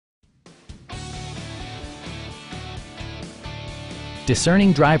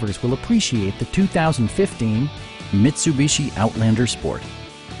Discerning drivers will appreciate the 2015 Mitsubishi Outlander Sport.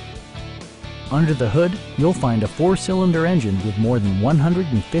 Under the hood, you'll find a 4-cylinder engine with more than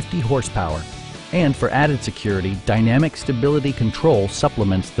 150 horsepower. And for added security, dynamic stability control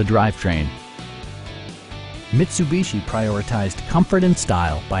supplements the drivetrain. Mitsubishi prioritized comfort and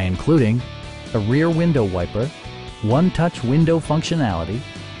style by including a rear window wiper, one-touch window functionality,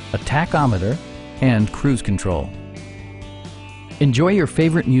 a tachometer, and cruise control. Enjoy your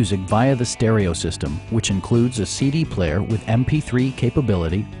favorite music via the stereo system, which includes a CD player with MP3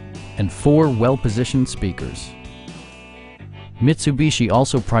 capability and 4 well-positioned speakers. Mitsubishi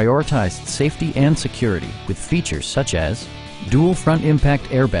also prioritized safety and security with features such as dual front impact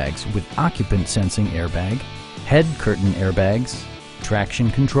airbags with occupant sensing airbag, head curtain airbags,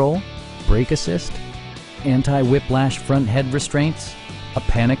 traction control, brake assist, anti-whiplash front head restraints, a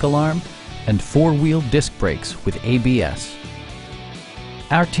panic alarm, and 4-wheel disc brakes with ABS.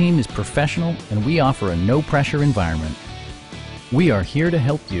 Our team is professional and we offer a no-pressure environment. We are here to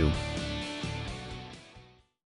help you.